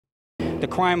The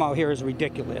crime out here is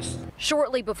ridiculous.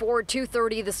 Shortly before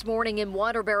 2:30 this morning in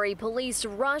Waterbury, police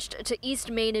rushed to East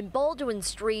Main and Baldwin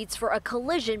streets for a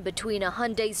collision between a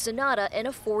Hyundai Sonata and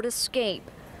a Ford Escape.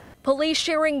 Police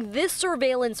sharing this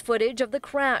surveillance footage of the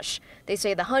crash. They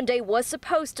say the Hyundai was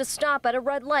supposed to stop at a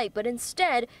red light, but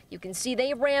instead you can see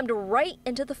they rammed right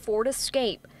into the Ford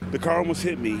Escape. The car almost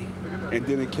hit me, and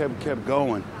then it kept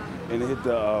going, and it hit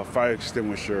the fire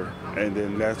extinguisher, and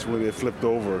then that's when it flipped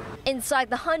over.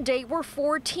 Inside the Hyundai were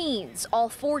 4 teens, all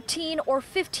 14 or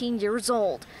 15 years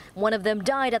old. One of them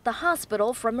died at the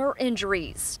hospital from her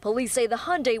injuries. Police say the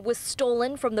Hyundai was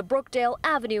stolen from the Brookdale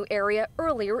Avenue area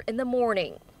earlier in the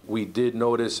morning. We did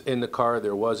notice in the car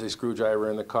there was a screwdriver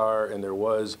in the car, and there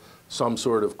was some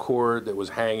sort of cord that was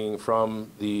hanging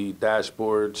from the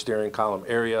dashboard steering column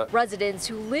area. Residents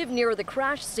who live near the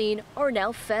crash scene are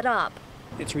now fed up.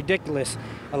 It's ridiculous.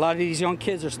 A lot of these young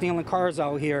kids are stealing cars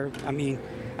out here. I mean,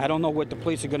 I don't know what the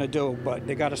police are going to do, but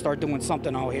they got to start doing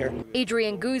something out here.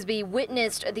 Adrian Gooseby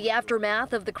witnessed the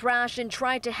aftermath of the crash and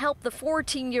tried to help the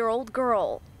 14-year-old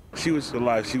girl. She was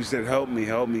alive. She said, "Help me,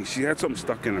 help me." She had something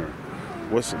stuck in her,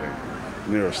 whistling,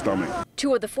 near her stomach.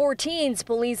 2 of the 4 teens,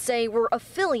 police say, were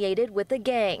affiliated with the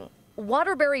gang.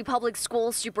 Waterbury Public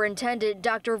School Superintendent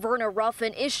Dr. Verna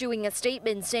Ruffin issuing a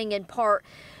statement saying in part,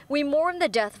 "We mourn the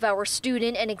death of our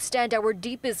student and extend our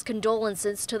deepest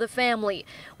condolences to the family.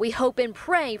 We hope and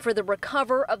pray for the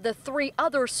recovery of the 3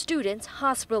 other students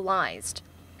hospitalized."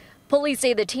 Police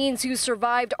say the teens who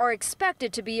survived are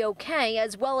expected to be okay,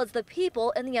 as well as the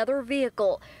people in the other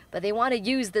vehicle. But they want to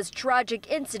use this tragic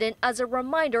incident as a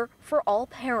reminder for all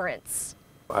parents.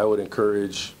 I would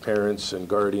encourage parents and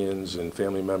guardians and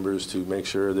family members to make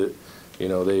sure that,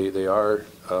 they are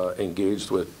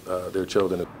engaged with their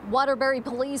children. Waterbury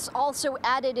police also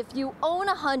added, if you own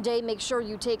a Hyundai, make sure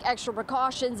you take extra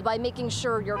precautions by making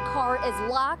sure your car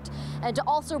is locked, and to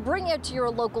also bring it to your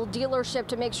local dealership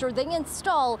to make sure they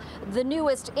install the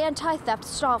newest anti-theft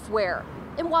software.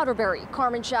 In Waterbury,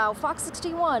 Carmen Chow, Fox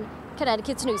 61,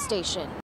 Connecticut's news station.